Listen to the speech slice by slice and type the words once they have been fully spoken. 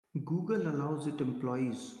Google allows its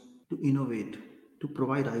employees to innovate, to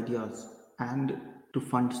provide ideas, and to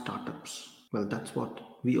fund startups. Well, that's what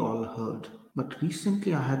we all heard. But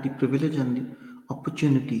recently, I had the privilege and the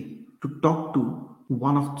opportunity to talk to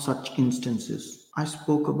one of such instances. I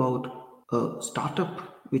spoke about a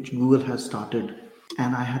startup which Google has started,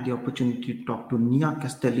 and I had the opportunity to talk to Nia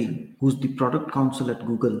Castelly, who's the product counsel at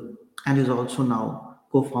Google and is also now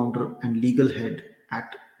co-founder and legal head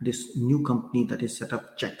at this new company that is set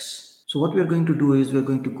up Checks. So what we're going to do is we're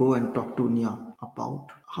going to go and talk to Nia about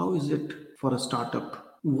how is it for a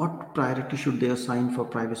startup, what priority should they assign for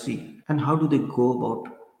privacy, and how do they go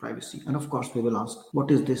about privacy. And of course, we will ask, what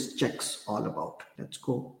is this Checks all about? Let's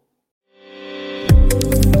go.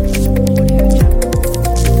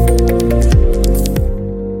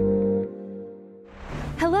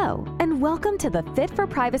 Hello, and welcome to the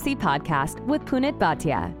FIT4Privacy podcast with Punit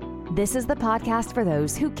Bhatia. This is the podcast for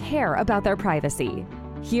those who care about their privacy.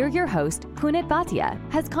 Here, your host, Punit Bhatia,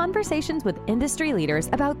 has conversations with industry leaders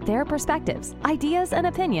about their perspectives, ideas, and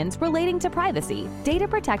opinions relating to privacy, data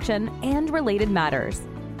protection, and related matters.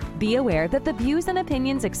 Be aware that the views and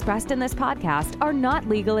opinions expressed in this podcast are not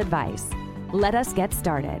legal advice. Let us get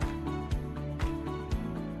started.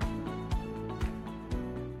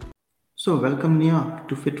 So welcome, Nia,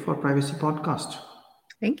 to Fit4Privacy podcast.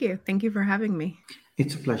 Thank you. Thank you for having me.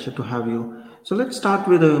 It's a pleasure to have you. So let's start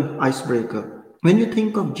with an icebreaker. When you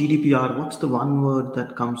think of GDPR, what's the one word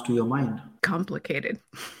that comes to your mind? Complicated.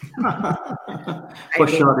 For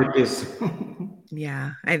sure it is.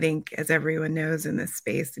 Yeah, I think as everyone knows in this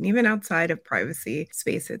space, and even outside of privacy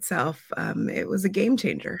space itself, it was a game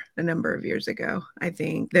changer a number of years ago. I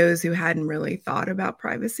think those who hadn't really thought about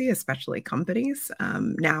privacy, especially companies,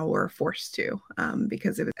 now were forced to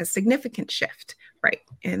because it was a significant shift, right,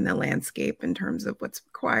 in the landscape in terms of what's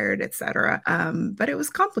required, et cetera. But it was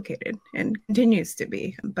complicated and continues to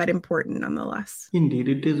be, but important nonetheless. Indeed,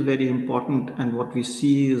 it is very important. And what we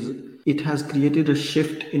see is it has created a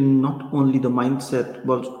shift in not only the mindset,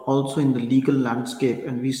 but also in the legal landscape.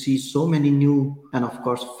 And we see so many new and, of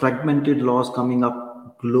course, fragmented laws coming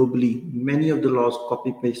up globally. Many of the laws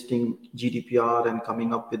copy-pasting GDPR and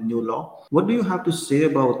coming up with new law. What do you have to say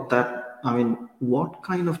about that? I mean, what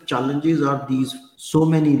kind of challenges are these so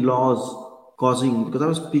many laws causing? Because I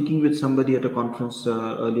was speaking with somebody at a conference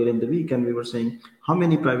earlier in the week, and we were saying how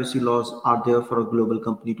many privacy laws are there for a global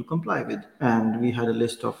company to comply with, and we had a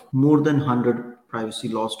list of more than 100 privacy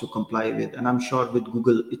laws to comply with. And I'm sure with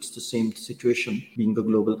Google it's the same situation, being a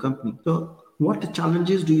global company. So what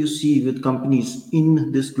challenges do you see with companies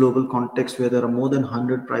in this global context where there are more than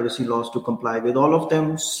 100 privacy laws to comply with, all of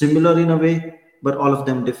them similar in a way, but all of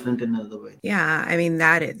them different in another way? Yeah, I mean,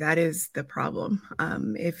 that is the problem.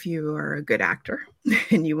 If you are a good actor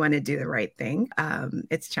and you want to do the right thing,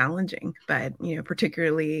 it's challenging. But,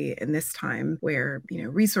 particularly in this time where,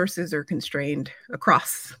 resources are constrained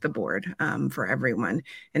across the board for everyone.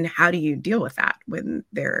 And how do you deal with that when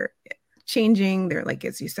they're changing? They're, like,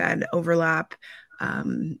 as you said, overlap.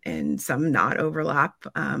 And some not overlap,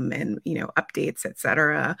 and updates, et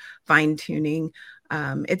cetera, fine tuning.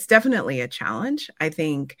 It's definitely a challenge. I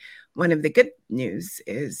think one of the good news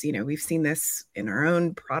is, we've seen this in our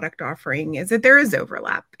own product offering, is that there is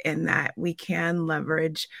overlap and that we can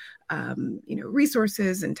leverage,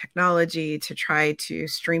 resources and technology to try to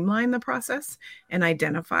streamline the process and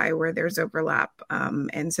identify where there's overlap,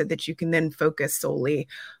 and so that you can then focus solely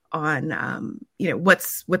on,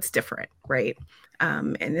 what's different, right?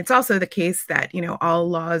 And it's also the case that, all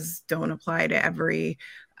laws don't apply to every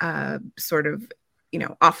sort of,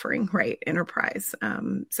 offering, right, enterprise.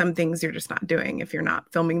 Some things you're just not doing. If you're not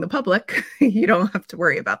filming the public, you don't have to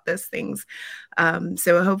worry about those things.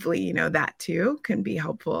 So hopefully, that too can be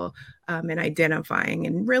helpful in identifying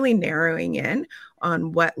and really narrowing in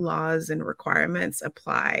on what laws and requirements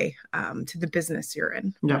apply to the business you're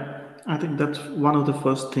in. Yeah, I think that's one of the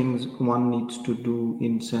first things one needs to do,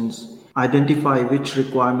 in sense, identify which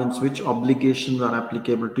requirements, which obligations are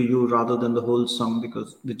applicable to you rather than the whole sum,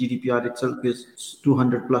 because the GDPR itself is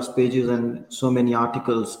 200 plus pages and so many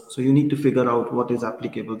articles. So you need to figure out what is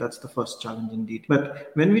applicable. That's the first challenge indeed.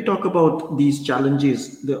 But when we talk about these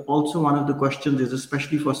challenges, also one of the questions is,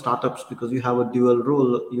 especially for startups, because you have a dual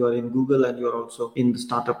role, you are in Google and you're also in the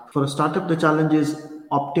startup. For a startup, the challenge is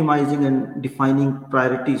optimizing and defining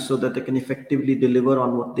priorities so that they can effectively deliver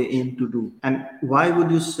on what they aim to do. And why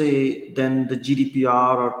would you say then the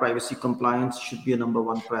GDPR or privacy compliance should be a number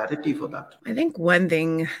one priority for that? I think one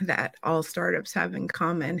thing that all startups have in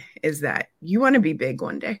common is that you want to be big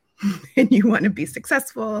one day and you want to be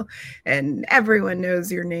successful and everyone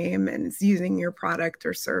knows your name and is using your product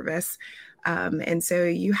or service. And so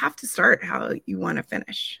you have to start how you want to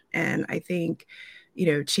finish. And I think,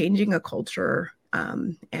 changing a culture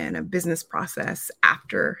and a business process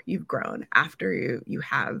after you've grown, after you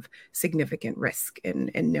have significant risk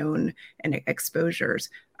and known and exposures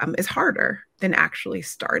is harder than actually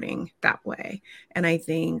starting that way. And I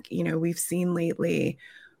think, we've seen lately,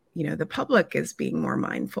 the public is being more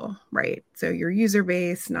mindful, right? So your user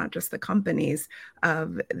base, not just the companies,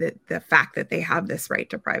 of the fact that they have this right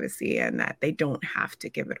to privacy and that they don't have to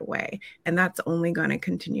give it away. And that's only going to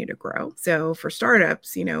continue to grow. So for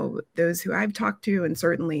startups, those who I've talked to, and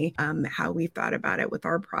certainly how we've thought about it with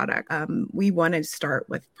our product, we want to start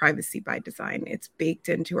with privacy by design. It's baked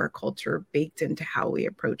into our culture, baked into how we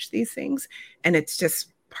approach these things. And it's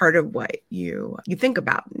just part of what you think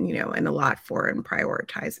about, and a lot for and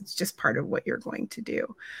prioritize. It's just part of what you're going to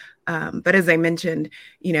do. But as I mentioned,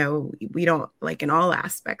 we don't, like in all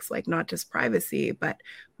aspects, like not just privacy, but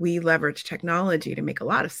we leverage technology to make a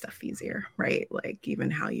lot of stuff easier, right? Like even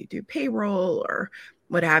how you do payroll or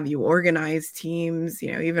what have you, organize teams,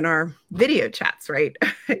 even our video chats, right?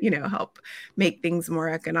 Help make things more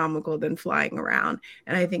economical than flying around.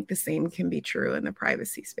 And I think the same can be true in the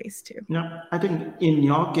privacy space too. Yeah, I think in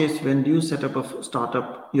your case, when you set up a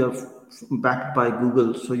startup, you're backed by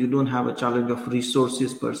Google, so you don't have a challenge of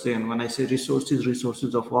resources per se. And when I say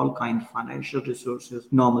resources of all kinds, financial resources,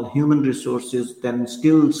 normal human resources, then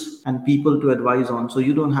skills and people to advise on. So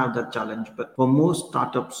you don't have that challenge. But for most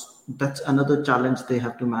startups, that's another challenge they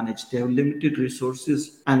have to manage. They have limited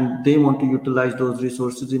resources and they want to utilize those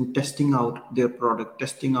resources in testing out their product,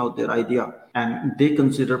 testing out their idea. And they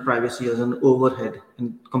consider privacy as an overhead,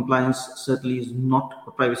 and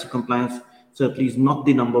privacy compliance certainly is not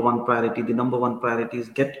the number one priority. The number one priority is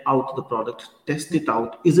get out the product, test it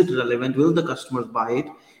out. Is it relevant? Will the customers buy it?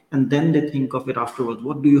 And then they think of it afterwards.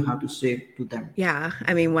 What do you have to say to them? Yeah.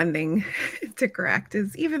 I mean, one thing to correct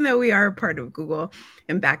is even though we are a part of Google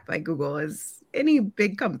and backed by Google as any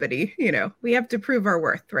big company, we have to prove our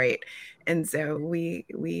worth, right? And so we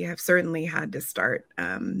have certainly had to start,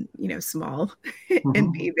 small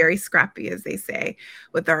and be very scrappy, as they say,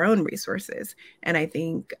 with our own resources. And I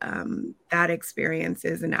think that experience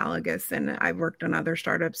is analogous. And I've worked on other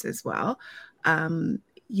startups as well.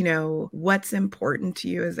 What's important to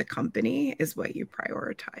you as a company is what you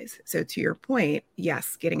prioritize. So to your point,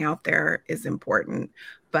 yes, getting out there is important,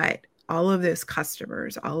 but all of those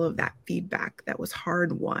customers, all of that feedback that was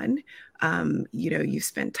hard won, you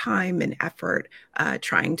spent time and effort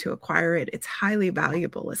trying to acquire it. It's highly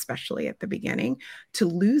valuable, especially at the beginning, to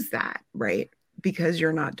lose that, right? Because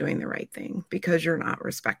you're not doing the right thing, because you're not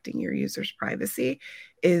respecting your users' privacy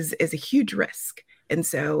is a huge risk. And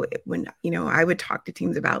so when, I would talk to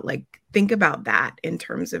teams about think about that in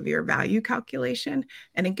terms of your value calculation.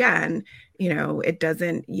 And again,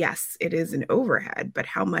 yes, it is an overhead, but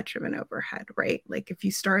how much of an overhead, right? Like if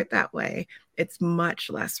you start that way, it's much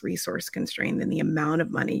less resource constrained than the amount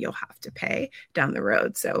of money you'll have to pay down the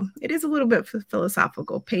road. So it is a little bit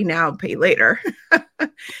philosophical, pay now, pay later.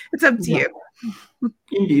 It's up to you.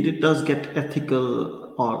 Indeed, it does get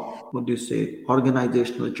ethical, or what do you say,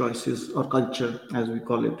 organizational choices or culture, as we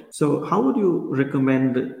call it. So how would you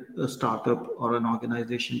recommend a startup or an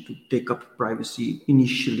organization to take up privacy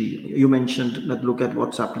initially? You mentioned that look at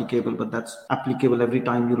what's applicable, but that's applicable every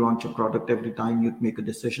time you launch a product, every time you make a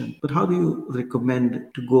decision. But how do you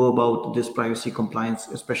recommend to go about this privacy compliance,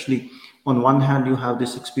 especially on one hand, you have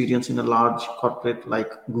this experience in a large corporate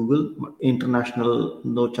like Google, international,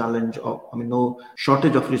 no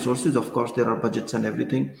shortage of resources. Of course, there are budgets and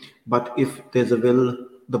everything, but if there's a will,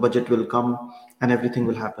 the budget will come and everything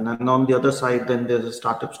will happen. And on the other side, then there's a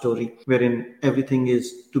startup story wherein everything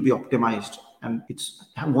is to be optimized and it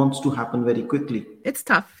wants to happen very quickly. It's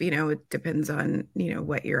tough, it depends on,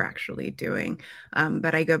 what you're actually doing.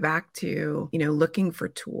 But I go back to, looking for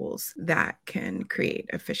tools that can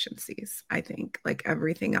create efficiencies. I think like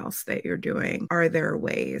everything else that you're doing, are there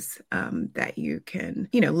ways that you can,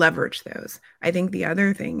 leverage those? I think the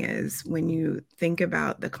other thing is when you think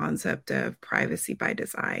about the concept of privacy by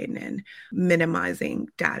design and minimizing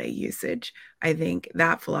data usage, I think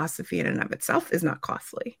that philosophy in and of itself is not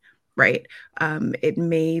costly. Right. It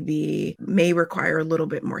may require a little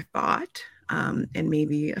bit more thought and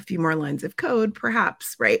maybe a few more lines of code,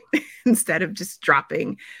 perhaps, right? Instead of just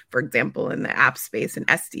dropping, for example, in the app space an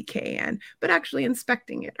SDK in, but actually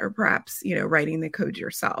inspecting it or perhaps, writing the code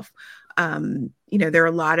yourself. There are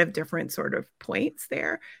a lot of different sort of points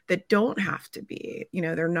there that don't have to be,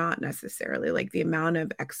 they're not necessarily like the amount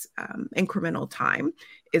of incremental time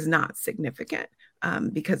is not significant.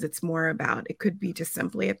 Because it's more about, it could be just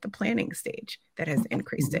simply at the planning stage that has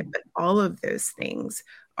increased it. But all of those things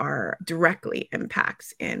are directly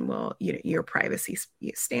impacts in, your privacy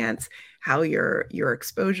stance, how your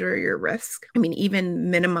exposure, your risk. I mean,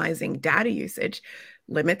 even minimizing data usage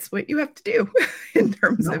limits what you have to do in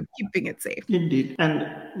terms of keeping it safe. Indeed. And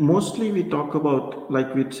mostly we talk about,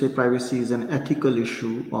 like we'd say, privacy is an ethical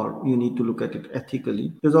issue, or you need to look at it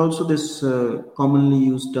ethically. There's also this commonly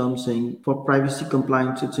used term saying for privacy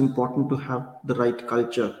compliance, it's important to have the right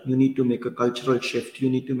culture. You need to make a cultural shift. You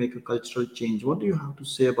need to make a cultural change. What do you have to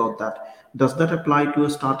say about that? Does that apply to a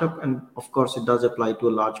startup? And of course, it does apply to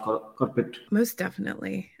a large corporate. Most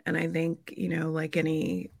definitely. And I think, like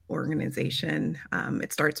any organization,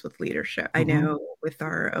 it starts with leadership. I know with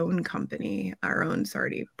our own company,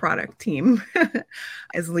 product team,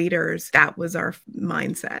 as leaders, that was our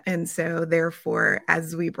mindset. And so therefore,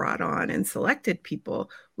 as we brought on and selected people,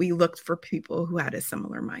 we looked for people who had a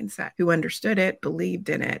similar mindset, who understood it, believed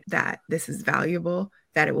in it, that this is valuable,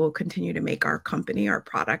 that it will continue to make our company, our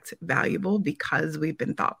product valuable because we've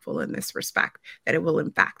been thoughtful in this respect, that it will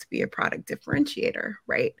in fact be a product differentiator,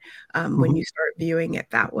 right? When you start viewing it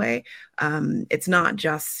that way, it's not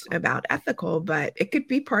just about ethical, but it could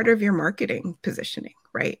be part of your marketing positioning,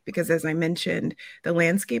 right? Because as I mentioned, the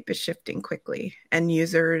landscape is shifting quickly, and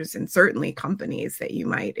users and certainly companies that you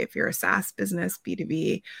might, if you're a SaaS business,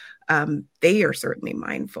 B2B, they are certainly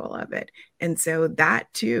mindful of it. And so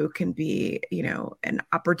that too can be, an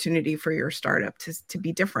opportunity for your startup to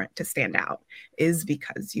be different, to stand out, is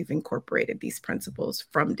because you've incorporated these principles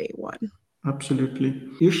from day one. Absolutely.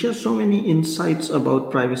 You share so many insights about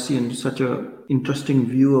privacy and such a interesting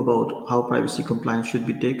view about how privacy compliance should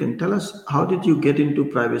be taken. Tell us, how did you get into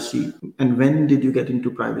privacy and when did you get into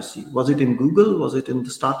privacy? Was it in Google? Was it in the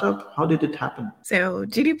startup? How did it happen? So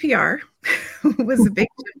GDPR was a big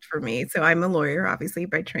shift for me. So I'm a lawyer, obviously,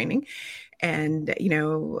 by training. And,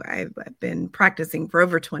 I've been practicing for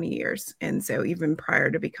over 20 years. And so even prior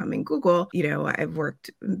to becoming Google, I've worked,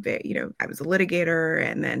 I was a litigator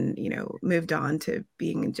and then, moved on to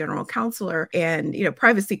being a general counselor, and,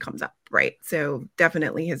 privacy comes up, right? So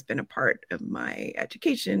definitely has been a part of my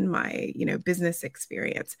education, my, business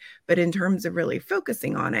experience. But in terms of really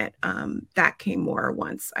focusing on it, that came more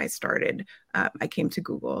once I started. I came to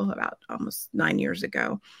Google about almost 9 years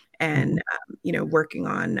ago. And, working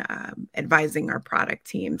on advising our product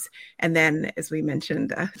teams. And then, as we mentioned,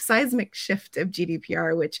 the seismic shift of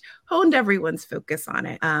GDPR, which honed everyone's focus on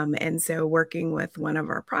it. And so working with one of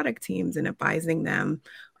our product teams and advising them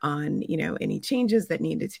on, any changes that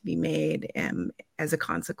needed to be made as a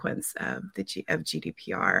consequence of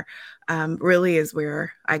GDPR, really is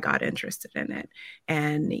where I got interested in it.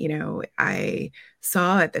 And, I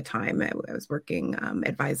saw at the time I was working,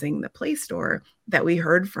 advising the Play Store, that we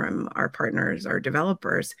heard from our partners, our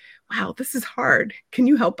developers, wow, this is hard. Can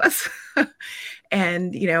you help us?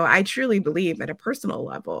 And, I truly believe at a personal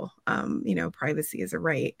level, privacy is a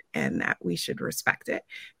right and that we should respect it.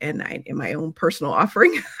 And in my own personal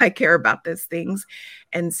offering, I care about those things.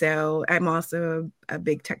 And so I'm also a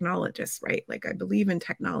big technologist, right? Like I believe in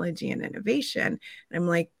technology and innovation. And I'm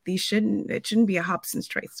like, it shouldn't be a Hobson's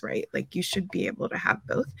choice, right? Like you should be able to have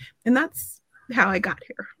both. And that's how I got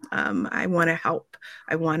here. I want to help.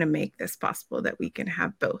 I want to make this possible, that we can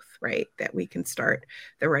have both, right? That we can start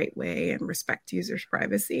the right way and respect users'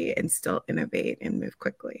 privacy and still innovate and move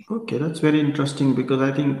quickly. Okay, that's very interesting, because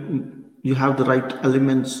I think you have the right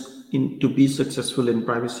elements to be successful in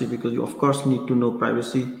privacy, because you of course need to know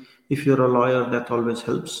privacy. If you're a lawyer, that always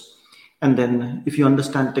helps. And then if you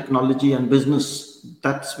understand technology and business,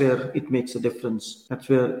 that's where it makes a difference. That's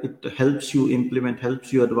where it helps you implement,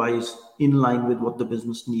 helps you advise in line with what the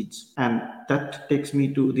business needs. And that takes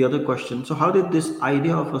me to the other question. So how did this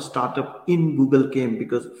idea of a startup in Google came?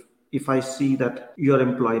 Because if I see that you're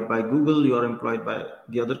employed by Google, you're employed by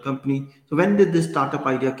the other company. So when did this startup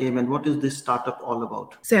idea came, and what is this startup all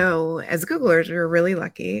about? So as Googlers, we're really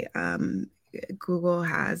lucky. Google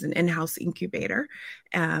has an in-house incubator.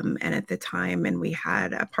 And at the time, and we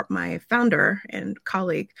had my founder and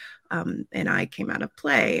colleague and I came out of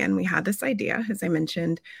Play, and we had this idea, as I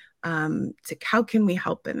mentioned, to how can we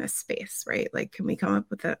help in this space, right? Like, can we come up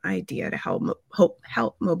with an idea to help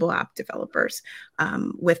mobile app developers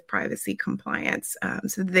with privacy compliance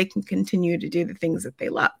so that they can continue to do the things that they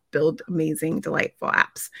love, build amazing, delightful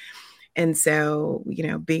apps. And so,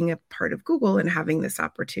 being a part of Google and having this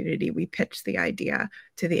opportunity, we pitched the idea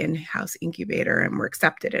to the in-house incubator and we're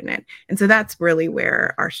accepted in it. And so that's really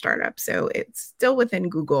where our startup. So it's still within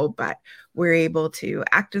Google, but we're able to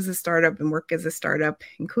act as a startup and work as a startup,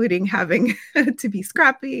 including having to be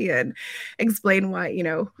scrappy and explain why,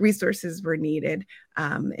 resources were needed.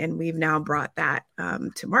 And we've now brought that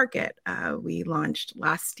to market. We launched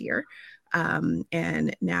last year.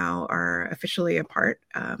 And now are officially a part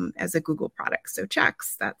as a Google product. So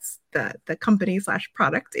Checks, that's the company /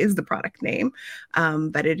 product is the product name,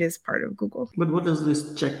 but it is part of Google. But what does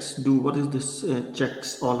this Checks do? What is this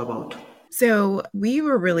Checks all about? So we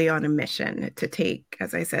were really on a mission to take,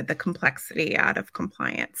 as I said, the complexity out of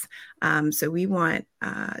compliance. So we want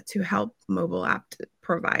to help mobile app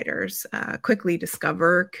providers quickly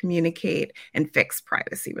discover, communicate, and fix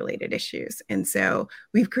privacy-related issues. And so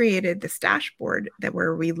we've created this dashboard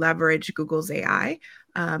where we leverage Google's AI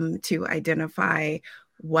to identify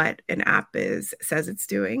what an app says it's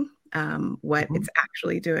doing, what it's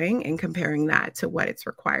actually doing, and comparing that to what it's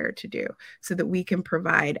required to do so that we can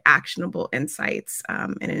provide actionable insights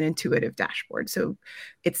and an intuitive dashboard. So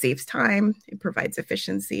it saves time, it provides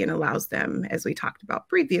efficiency, and allows them, as we talked about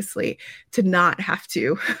previously, to not have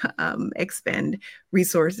to expend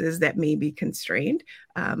resources that may be constrained,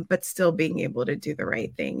 but still being able to do the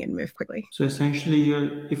right thing and move quickly. So essentially,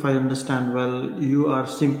 if I understand well, you are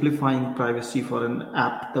simplifying privacy for an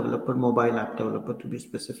app developer, mobile app developer to be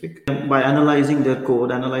specific, by analyzing their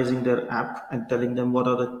code, analyzing their app, and telling them what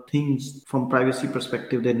are the things from privacy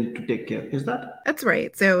perspective they need to take care. Is that? That's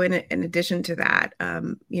right. So in addition to that,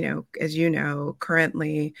 as you know,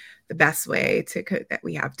 currently the best way that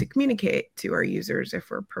we have to communicate to our users if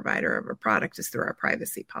we're a provider of a product is through our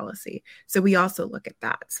privacy policy. So we also look at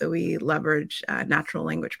that. So we leverage natural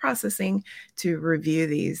language processing to review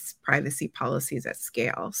these privacy policies at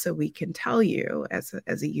scale. So we can tell you as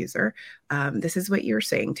a user, this is what you're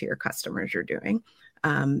saying to your customers you're doing.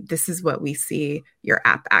 This is what we see your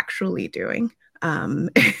app actually doing. And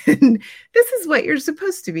this is what you're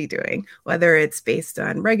supposed to be doing, whether it's based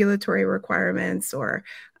on regulatory requirements or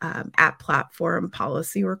app platform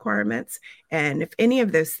policy requirements. And if any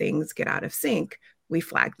of those things get out of sync, we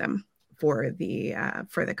flag them for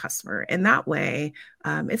the customer. And that way,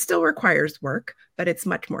 it still requires work, but it's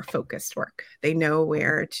much more focused work. They know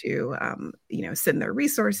where to send their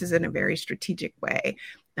resources in a very strategic way.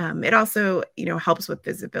 It also, helps with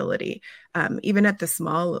visibility, even at the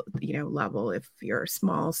small, level. If you're a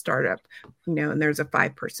small startup, and there's a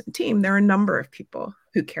 5-person team, there are a number of people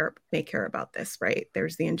who may care about this, right?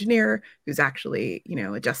 There's the engineer who's actually,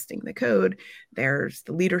 adjusting the code. There's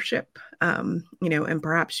the leadership, and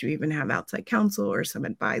perhaps you even have outside counsel or some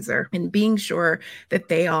advisor, and being sure that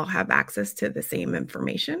they all have access to the same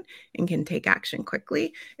information and can take action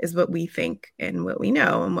quickly is what we think and what we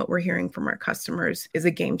know and what we're hearing from our customers is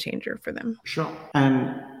a game changer for them. Sure.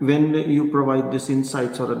 And when you provide this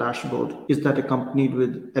insights or a dashboard, is that accompanied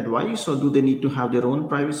with advice, or do they need to have their own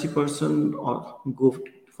privacy person or go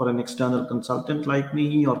for an external consultant like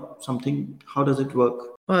me or something? How does it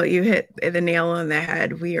work? Well, you hit the nail on the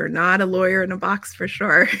head. We are not a lawyer in a box for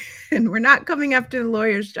sure. And we're not coming after the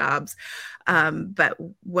lawyers' jobs. But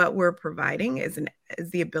what we're providing is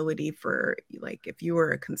the ability for, like, if you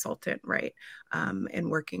were a consultant, right, and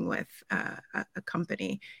working with a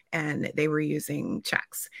company and they were using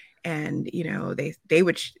Checks, and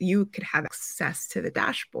you could have access to the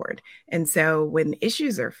dashboard. And so when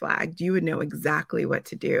issues are flagged, you would know exactly what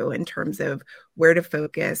to do in terms of where to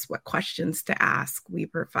focus, what questions to ask. We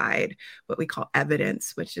provide what we call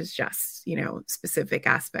evidence, which is just, specific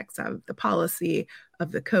aspects of the policy,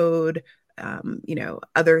 of the code,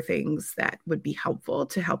 other things that would be helpful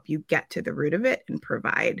to help you get to the root of it and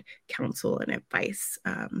provide counsel and advice.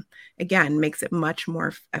 Again, makes it much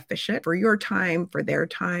more efficient for your time, for their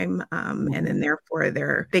time, and then therefore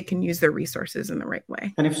they can use their resources in the right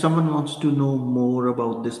way. And if someone wants to know more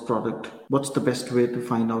about this product, what's the best way to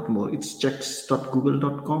find out more? It's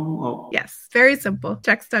checks.google.com or? Yes, very simple.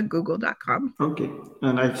 Checks.google.com. Okay.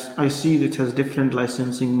 And I see it has different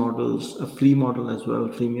licensing models, a free model as well,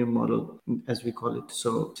 freemium model, as we call it.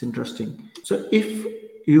 So it's interesting. So if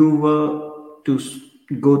you were to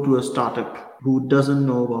go to a startup who doesn't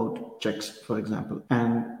know about Checks, for example,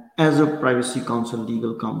 and as a privacy counsel,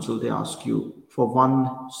 legal counsel, they ask you, for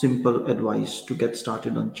one simple advice to get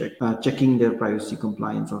started on checking their privacy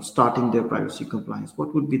compliance or starting their privacy compliance,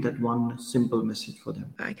 what would be that one simple message for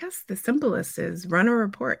them? I guess the simplest is run a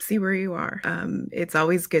report, see where you are. It's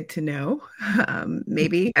always good to know.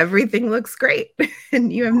 Maybe everything looks great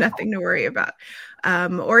and you have nothing to worry about.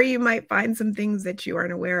 Or you might find some things that you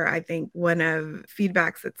aren't aware. I think one of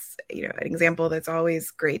feedbacks that's, an example that's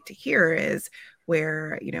always great to hear is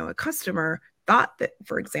where, a customer thought that,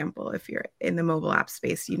 for example, if you're in the mobile app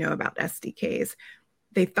space, about SDKs,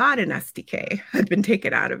 they thought an SDK had been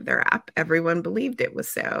taken out of their app. Everyone believed it was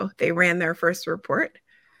so. They ran their first report.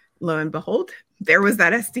 Lo and behold, there was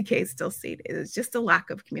that SDK still seated. It was just a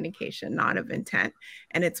lack of communication, not of intent.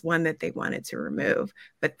 And it's one that they wanted to remove.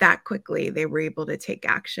 But that quickly, they were able to take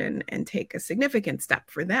action and take a significant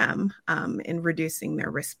step for them in reducing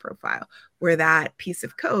their risk profile, where that piece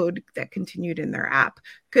of code that continued in their app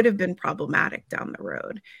could have been problematic down the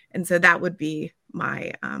road. And so that would be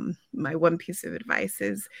my one piece of advice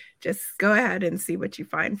is just go ahead and see what you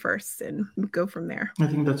find first and go from there. I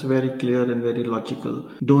think that's very clear and very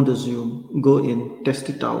logical. Don't assume, go in, test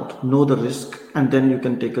it out, know the risk, and then you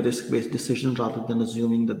can take a risk-based decision rather than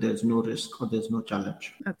assuming that there's no risk or there's no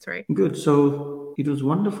challenge. That's right. Good. So it was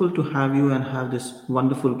wonderful to have you and have this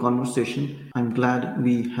wonderful conversation. I'm glad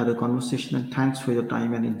we had a conversation, and thanks for your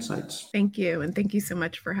time and insights. Thank you. And thank you so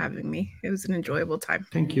much for having me. It was an enjoyable time.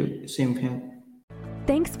 Thank you. Same here.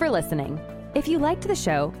 Thanks for listening. If you liked the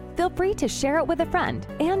show, feel free to share it with a friend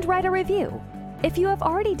and write a review. If you have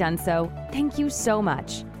already done so, thank you so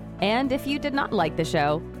much. And if you did not like the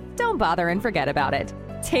show, don't bother and forget about it.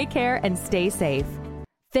 Take care and stay safe.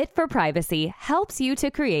 Fit4Privacy helps you to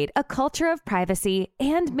create a culture of privacy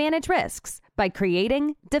and manage risks by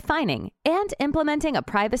creating, defining, and implementing a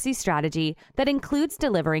privacy strategy that includes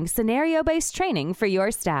delivering scenario-based training for your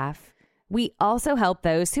staff. We also help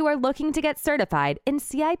those who are looking to get certified in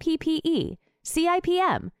CIPPE,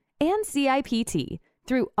 CIPM, and CIPT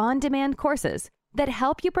through on-demand courses that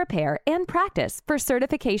help you prepare and practice for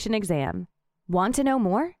certification exam. Want to know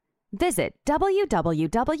more? Visit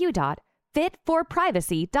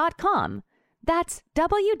www.fit4privacy.com. That's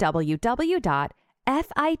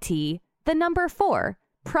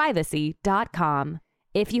www.fit4privacy.com.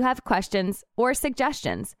 If you have questions or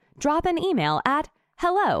suggestions, drop an email at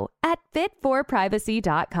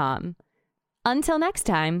hello@fit4privacy.com. Until next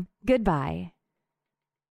time, goodbye.